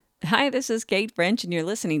Hi, this is Kate French, and you're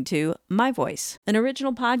listening to My Voice, an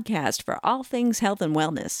original podcast for all things health and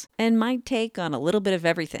wellness, and my take on a little bit of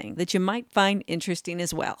everything that you might find interesting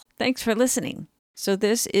as well. Thanks for listening. So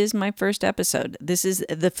this is my first episode. This is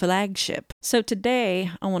the flagship. So today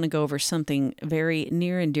I want to go over something very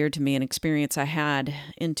near and dear to me, an experience I had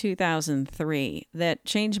in 2003 that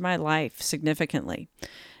changed my life significantly.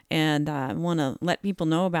 And I want to let people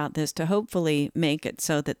know about this to hopefully make it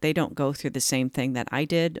so that they don't go through the same thing that I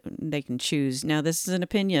did. They can choose. Now, this is an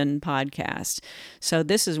opinion podcast. So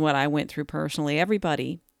this is what I went through personally.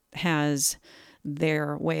 Everybody has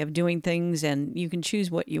their way of doing things, and you can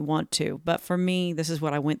choose what you want to. But for me, this is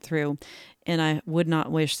what I went through, and I would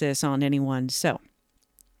not wish this on anyone. So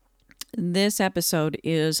this episode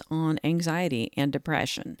is on anxiety and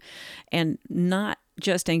depression, and not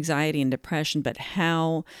just anxiety and depression, but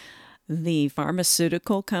how the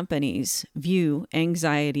pharmaceutical companies view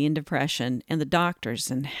anxiety and depression and the doctors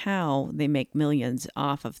and how they make millions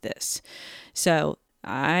off of this. So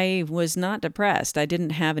I was not depressed. I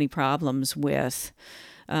didn't have any problems with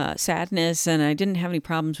sadness, and I didn't have any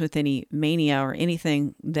problems with any mania or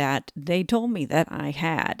anything that they told me that I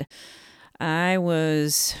had. I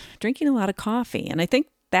was drinking a lot of coffee, and I think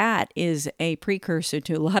that is a precursor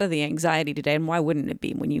to a lot of the anxiety today. And why wouldn't it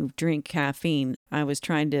be when you drink caffeine? I was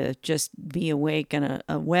trying to just be awake and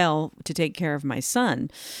well to take care of my son.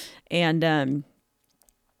 And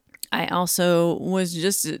I also was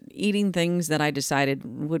just eating things that I decided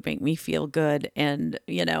would make me feel good. And,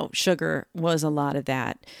 sugar was a lot of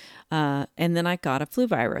that. And then I got a flu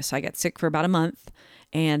virus. I got sick for about a month.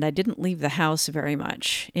 And I didn't leave the house very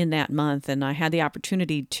much in that month. And I had the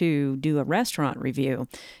opportunity to do a restaurant review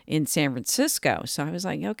in San Francisco. So I was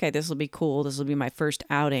like, okay, this will be cool. This will be my first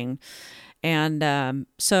outing. And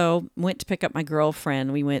so went to pick up my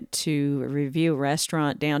girlfriend. We went to review a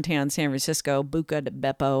restaurant downtown San Francisco, Buca de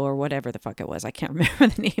Beppo or whatever the fuck it was. I can't remember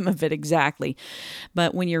the name of it exactly.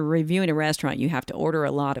 But when you're reviewing a restaurant, you have to order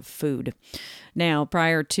a lot of food. Now,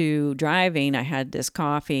 prior to driving, I had this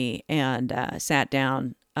coffee and sat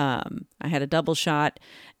down. I had a double shot,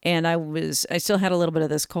 and I still had a little bit of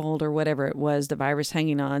this cold or whatever it was, the virus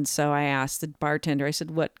hanging on. So I asked the bartender, I said,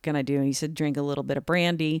 what can I do? And he said, drink a little bit of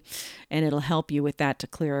brandy and it'll help you with that to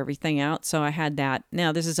clear everything out. So I had that.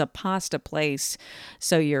 Now, this is a pasta place,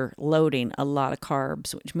 so you're loading a lot of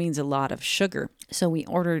carbs, which means a lot of sugar. So we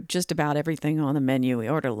ordered just about everything on the menu. We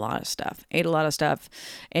ordered a lot of stuff, ate a lot of stuff,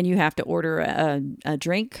 and you have to order a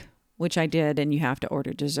drink, which I did, and you have to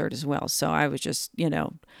order dessert as well. So I was just,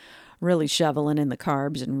 really shoveling in the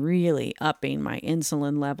carbs and really upping my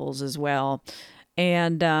insulin levels as well.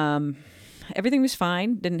 And everything was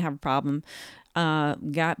fine. Didn't have a problem.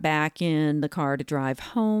 Got back in the car to drive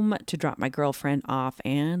home to drop my girlfriend off,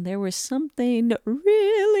 and there was something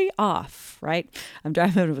really off, right? I'm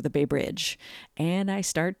driving over the Bay Bridge, and I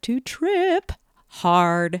start to trip.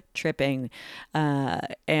 Hard tripping,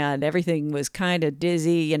 and everything was kind of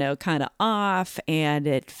dizzy, kind of off, and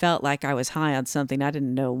it felt like I was high on something. I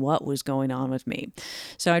didn't know what was going on with me.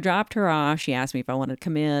 So I dropped her off. She asked me if I wanted to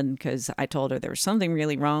come in because I told her there was something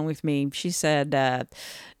really wrong with me. She said,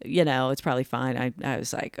 it's probably fine. I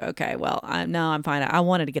was like, okay, well, I'm fine. I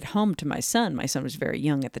wanted to get home to my son. My son was very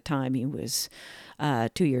young at the time. He was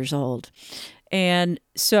 2 years old. And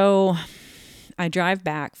so I drive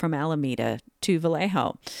back from Alameda to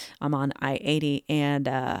Vallejo. I'm on I-80,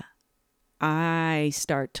 and I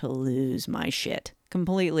start to lose my shit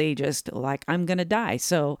completely, just like I'm going to die.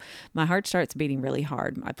 So my heart starts beating really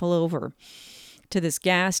hard. I pull over to this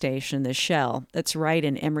gas station, the Shell, that's right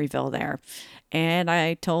in Emeryville there. And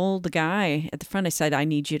I told the guy at the front, I said, I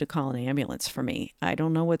need you to call an ambulance for me. I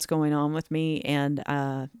don't know what's going on with me, and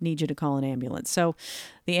need you to call an ambulance. So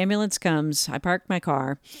the ambulance comes. I park my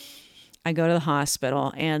car. I go to the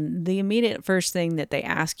hospital, and the immediate first thing that they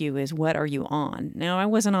ask you is, what are you on? Now, I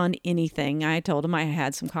wasn't on anything. I told them I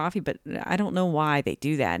had some coffee, but I don't know why they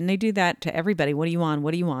do that. And they do that to everybody. What are you on?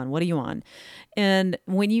 What are you on? What are you on? And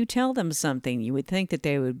when you tell them something, you would think that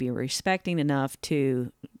they would be respecting enough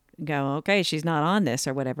to go, okay, she's not on this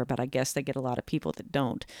or whatever. But I guess they get a lot of people that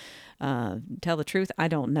don't. Tell the truth, I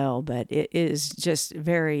don't know, but it is just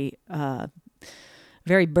very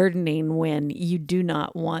burdening when you do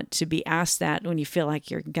not want to be asked that when you feel like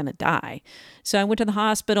you're going to die. So I went to the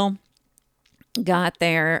hospital, got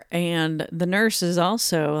there, and the nurse is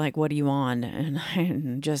also like, what are you on? And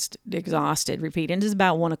I'm just exhausted, repeating. This is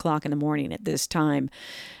about 1:00 in the morning at this time.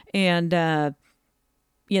 And,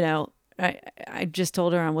 I just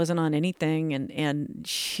told her I wasn't on anything, and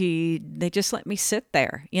they just let me sit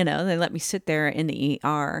there. They let me sit there in the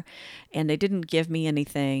ER, and they didn't give me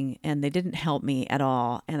anything, and they didn't help me at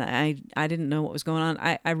all. And I didn't know what was going on.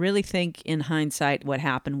 I really think in hindsight, what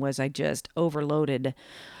happened was I just overloaded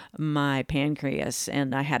my pancreas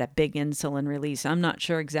and I had a big insulin release. I'm not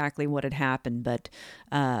sure exactly what had happened, but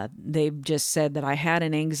they just said that I had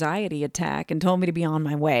an anxiety attack and told me to be on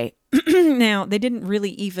my way. Now, they didn't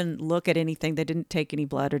really even look at anything. They didn't take any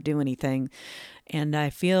blood or do anything. And I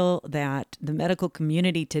feel that the medical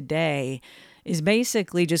community today is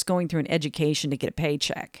basically just going through an education to get a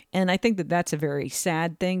paycheck. And I think that that's a very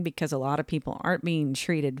sad thing because a lot of people aren't being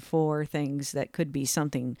treated for things that could be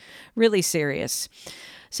something really serious.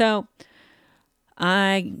 So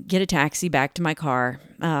I get a taxi back to my car,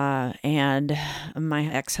 and my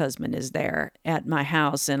ex-husband is there at my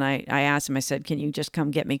house. And I asked him, I said, can you just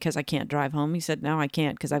come get me because I can't drive home? He said, no, I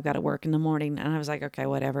can't because I've got to work in the morning. And I was like, okay,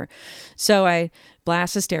 whatever. So I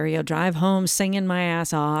blast the stereo, drive home, singing my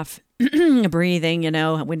ass off, breathing,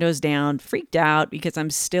 windows down, freaked out because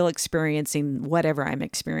I'm still experiencing whatever I'm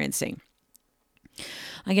experiencing.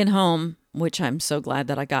 I get home, which I'm so glad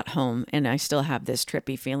that I got home, and I still have this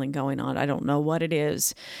trippy feeling going on. I don't know what it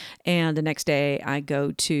is. And the next day I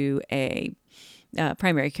go to a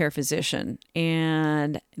primary care physician,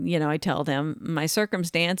 and, I tell them my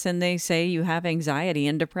circumstance, and they say you have anxiety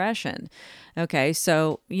and depression. Okay.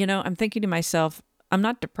 So, I'm thinking to myself, I'm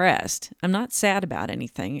not depressed. I'm not sad about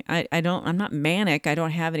anything. I'm not manic. I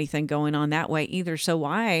don't have anything going on that way either. So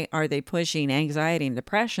why are they pushing anxiety and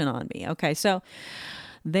depression on me? Okay. So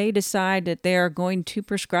they decide that they are going to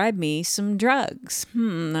prescribe me some drugs.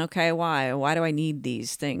 Okay, why? Why do I need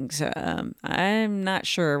these things? I'm not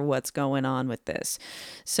sure what's going on with this.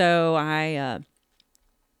 So I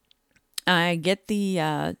get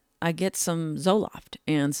I get some Zoloft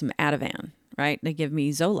and some Ativan. Right? They give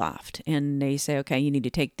me Zoloft and they say, okay, you need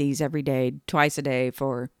to take these every day, twice a day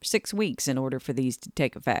for 6 weeks in order for these to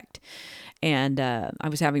take effect. And I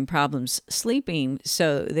was having problems sleeping,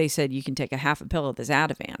 so they said you can take a half a pill of this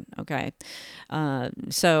Ativan. Okay.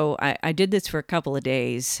 So I did this for a couple of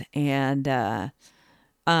days, and the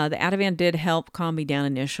Ativan did help calm me down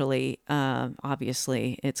initially.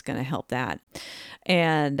 Obviously, it's going to help that.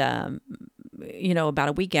 And about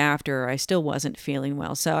a week after, I still wasn't feeling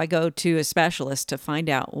well. So I go to a specialist to find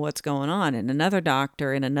out what's going on. And another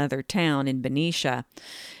doctor in another town in Benicia.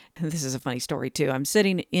 And this is a funny story too. I'm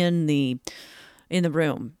sitting in the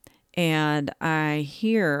room, and I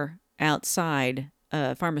hear outside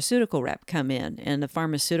a pharmaceutical rep come in, and the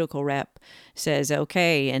pharmaceutical rep says,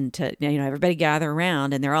 okay, and everybody gather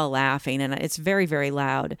around, and they're all laughing, and it's very, very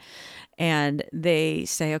loud. And they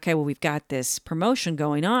say, okay, well, we've got this promotion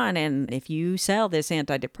going on, and if you sell this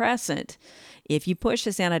antidepressant, if you push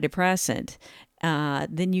this antidepressant,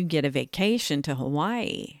 then you get a vacation to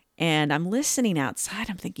Hawaii. And I'm listening outside.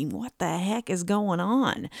 I'm thinking, what the heck is going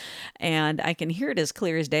on? And I can hear it as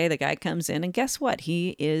clear as day. The guy comes in, and guess what?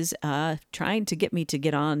 He is trying to get me to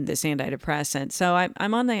get on this antidepressant. So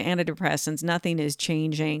I'm on the antidepressants. Nothing is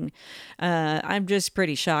changing. I'm just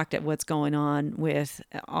pretty shocked at what's going on with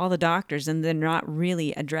all the doctors, and they're not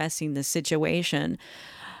really addressing the situation.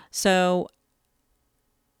 So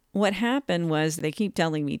what happened was they keep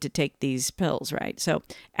telling me to take these pills, right? So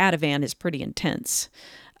Ativan is pretty intense.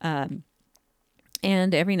 And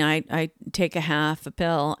every night I take a half a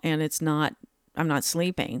pill, and I'm not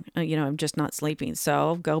sleeping. I'm just not sleeping.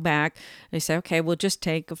 So go back. They say, okay, well, just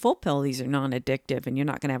take a full pill. These are non-addictive, and you're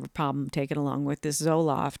not going to have a problem taking along with this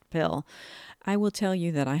Zoloft pill. I will tell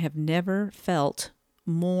you that I have never felt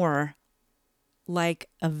more like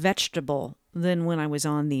a vegetable than when I was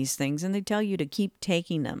on these things. And they tell you to keep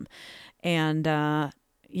taking them. And,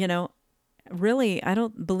 really, I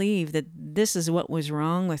don't believe that this is what was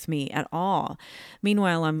wrong with me at all.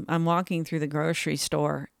 Meanwhile, I'm walking through the grocery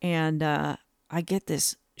store, and I get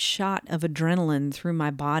this shot of adrenaline through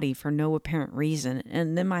my body for no apparent reason,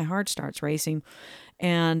 and then my heart starts racing,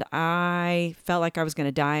 and I felt like I was going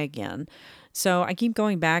to die again. So I keep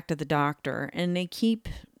going back to the doctor, and they keep,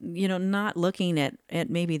 not looking at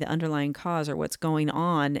maybe the underlying cause or what's going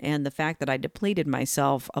on, and the fact that I depleted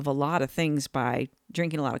myself of a lot of things by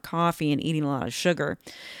drinking a lot of coffee and eating a lot of sugar.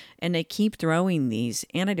 And they keep throwing these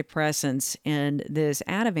antidepressants and this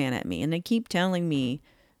Ativan at me, and they keep telling me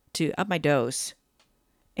to up my dose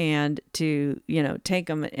and to, take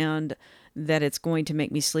them, and that it's going to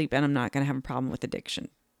make me sleep, and I'm not going to have a problem with addiction.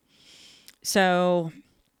 So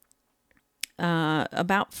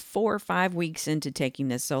about 4 or 5 weeks into taking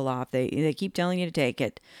this Zoloft, they keep telling you to take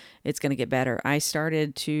it. It's going to get better. I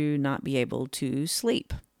started to not be able to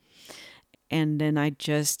sleep. And then I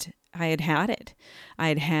just I had had it. I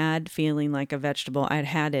had had feeling like a vegetable. I had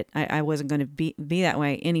had it. I wasn't going to be that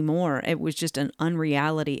way anymore. It was just an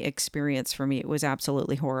unreality experience for me. It was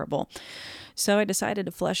absolutely horrible. So I decided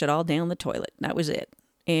to flush it all down the toilet. That was it.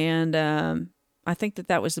 And I think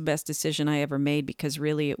that was the best decision I ever made, because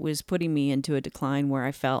really it was putting me into a decline where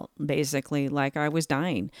I felt basically like I was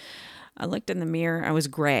dying. I looked in the mirror. I was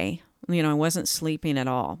gray. I wasn't sleeping at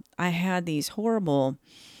all. I had these horrible,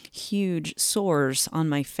 huge sores on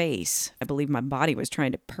my face. I believe my body was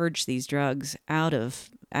trying to purge these drugs out of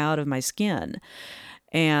my skin,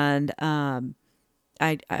 and my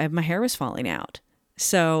hair was falling out.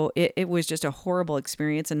 So it was just a horrible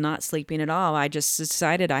experience, and not sleeping at all. I just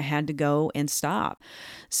decided I had to go and stop.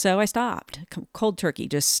 So I stopped. Cold turkey,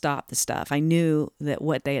 just stopped the stuff. I knew that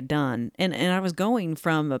what they had done. And I was going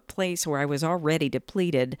from a place where I was already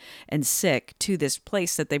depleted and sick to this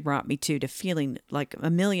place that they brought me to feeling like a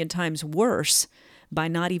million times worse by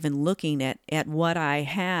not even looking at what I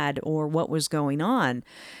had or what was going on.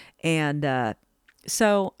 And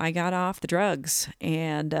so I got off the drugs,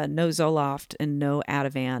 and no Zoloft and no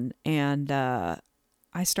Ativan, and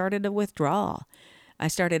I started a withdrawal. I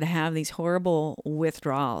started to have these horrible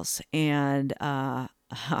withdrawals, and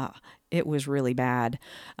it was really bad.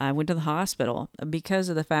 I went to the hospital because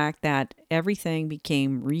of the fact that everything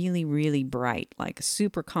became really, really bright, like a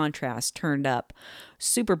super contrast turned up,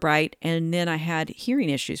 super bright. And then I had hearing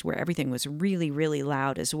issues where everything was really, really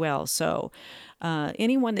loud as well. So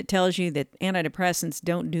anyone that tells you that antidepressants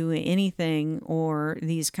don't do anything, or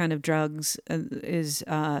these kind of drugs is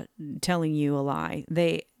telling you a lie.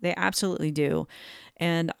 They absolutely do.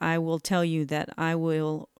 And I will tell you that I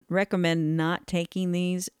will recommend not taking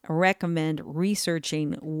these. Recommend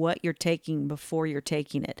researching what you're taking before you're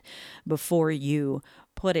taking it, before you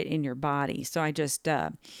put it in your body. So I just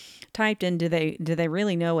typed in, do they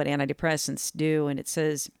really know what antidepressants do? And it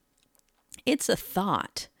says, it's a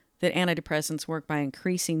thought that antidepressants work by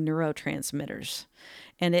increasing neurotransmitters.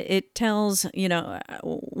 And it tells,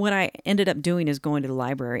 what I ended up doing is going to the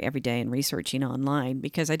library every day and researching online,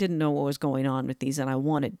 because I didn't know what was going on with these, and I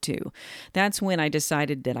wanted to. That's when I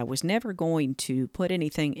decided that I was never going to put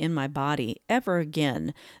anything in my body ever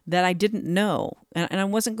again that I didn't know. And I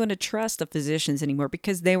wasn't going to trust the physicians anymore,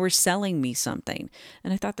 because they were selling me something.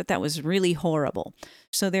 And I thought that was really horrible.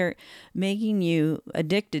 So they're making you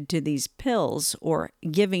addicted to these pills, or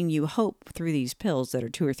giving you hope through these pills that are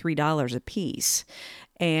 $2 or $3 a piece,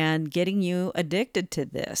 and getting you addicted to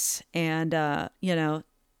this. And,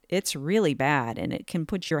 it's really bad, and it can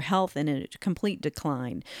put your health in a complete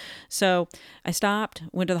decline. So I stopped,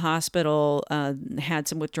 went to the hospital, had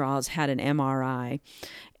some withdrawals, had an MRI,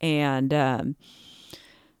 and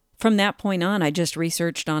from that point on, I just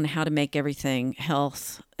researched on how to make everything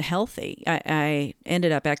healthy. I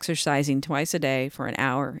ended up exercising twice a day for an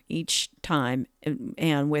hour each time,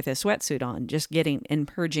 and with a sweatsuit on, just getting and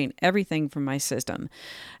purging everything from my system.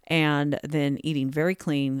 And then eating very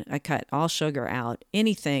clean. I cut all sugar out,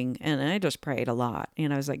 anything. And I just prayed a lot.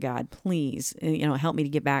 And I was like, God, please, help me to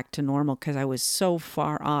get back to normal, because I was so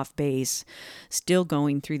far off base, still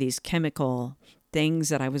going through these chemical things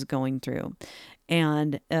that I was going through.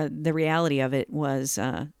 And the reality of it was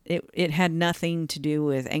it had nothing to do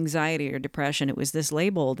with anxiety or depression. It was this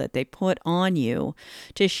label that they put on you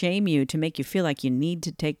to shame you, to make you feel like you need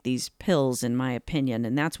to take these pills, in my opinion.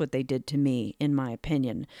 And that's what they did to me, in my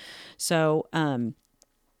opinion. So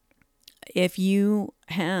if you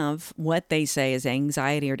have what they say is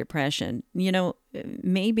anxiety or depression,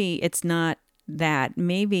 maybe it's not that.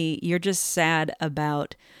 Maybe you're just sad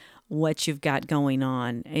about what you've got going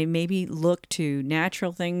on, and maybe look to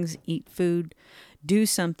natural things, eat food, do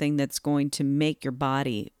something that's going to make your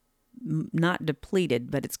body not depleted,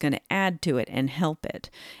 but it's going to add to it and help it.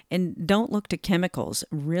 And don't look to chemicals.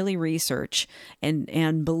 Really research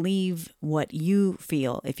and believe what you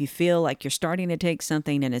feel. If you feel like you're starting to take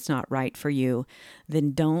something and it's not right for you,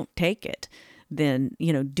 then don't take it. Then,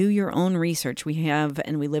 do your own research. We live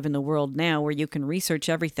in the world now where you can research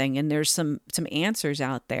everything, and there's some answers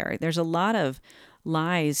out there. There's a lot of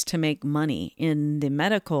lies to make money in the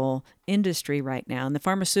medical industry right now, in the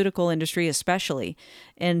pharmaceutical industry especially.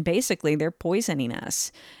 And basically, they're poisoning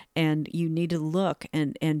us. And you need to look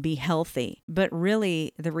and be healthy. But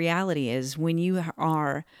really, the reality is, when you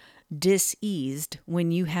are diseased,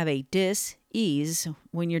 when you have a ease,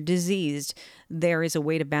 when you're diseased, there is a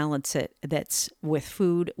way to balance it that's with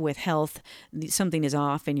food, with health. Something is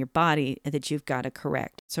off in your body that you've got to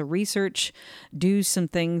correct. So research, do some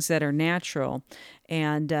things that are natural,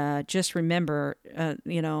 and just remember,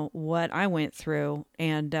 what I went through,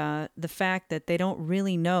 and the fact that they don't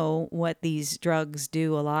really know what these drugs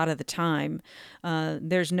do a lot of the time.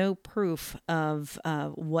 There's no proof of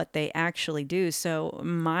what they actually do. So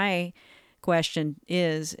my question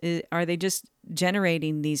is, are they just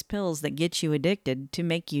generating these pills that get you addicted to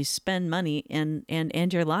make you spend money and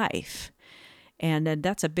end your life? And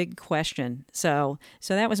that's a big question. So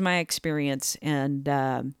that was my experience, and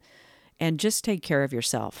just take care of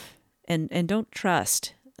yourself, and don't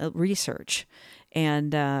trust research.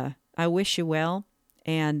 And I wish you well,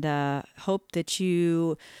 and hope that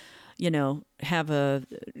you have a,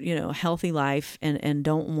 healthy life, and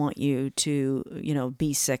don't want you to,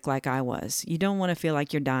 be sick like I was. You don't want to feel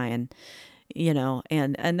like you're dying,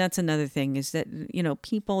 and that's another thing is that,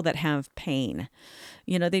 people that have pain,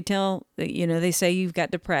 they say you've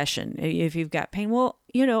got depression if you've got pain. Well,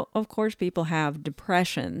 of course people have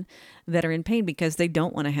depression that are in pain because they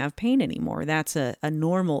don't want to have pain anymore. That's a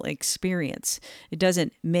normal experience. It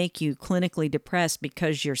doesn't make you clinically depressed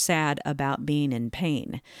because you're sad about being in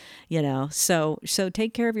pain, so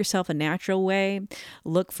take care of yourself a natural way.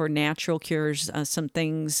 Look for natural cures. Some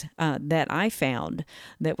things that I found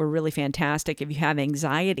that were really fantastic. If you have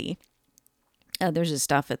anxiety, there's this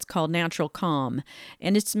stuff, it's called Natural Calm,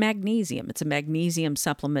 and it's magnesium. It's a magnesium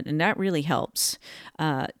supplement, and that really helps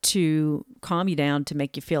to calm you down, to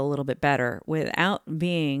make you feel a little bit better without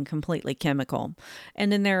being completely chemical.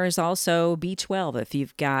 And then there is also B12 if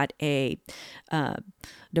you've got a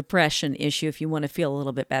depression issue, if you want to feel a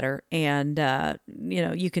little bit better, and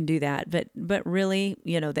you can do that. But really,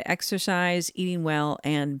 the exercise, eating well,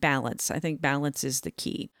 and balance. I think balance is the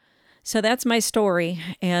key. So that's my story,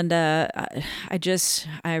 and I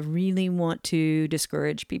really want to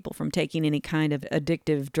discourage people from taking any kind of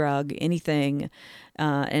addictive drug, anything,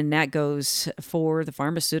 and that goes for the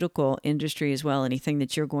pharmaceutical industry as well, anything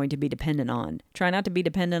that you're going to be dependent on. Try not to be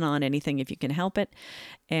dependent on anything if you can help it,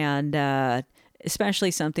 and especially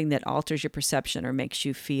something that alters your perception or makes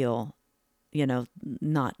you feel,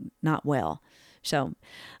 not well. So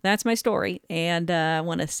that's my story, and I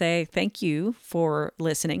want to say thank you for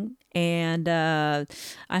listening, and I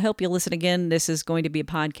hope you'll listen again. This is going to be a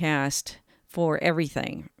podcast for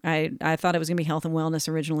everything. I thought it was going to be health and wellness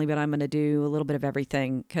originally, but I'm going to do a little bit of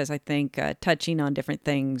everything because I think touching on different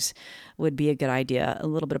things would be a good idea. A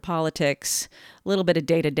little bit of politics, a little bit of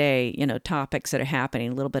day-to-day, topics that are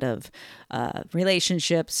happening, a little bit of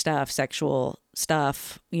relationship stuff, sexual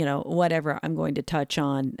stuff, whatever. I'm going to touch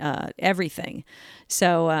on everything.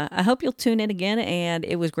 So I hope you'll tune in again, and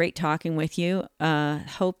it was great talking with you.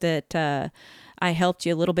 Hope that I helped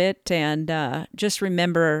you a little bit, and just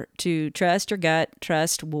remember to trust your gut,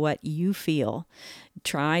 trust what you feel.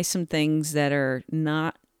 Try some things that are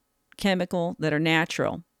not chemical, that are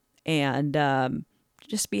natural, and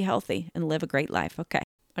just be healthy and live a great life. Okay.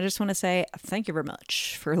 I just want to say thank you very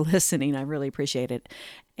much for listening. I really appreciate it.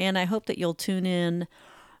 And I hope that you'll tune in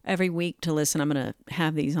every week to listen. I'm going to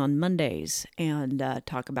have these on Mondays and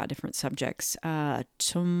talk about different subjects.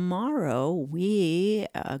 Tomorrow we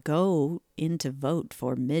go into vote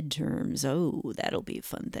for midterms. Oh, that'll be a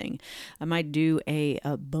fun thing. I might do a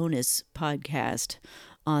bonus podcast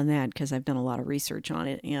on that because I've done a lot of research on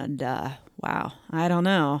it, and wow, I don't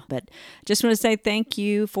know, but just want to say thank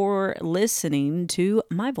you for listening to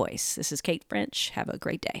my voice. This is Kate French. Have a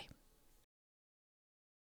great day.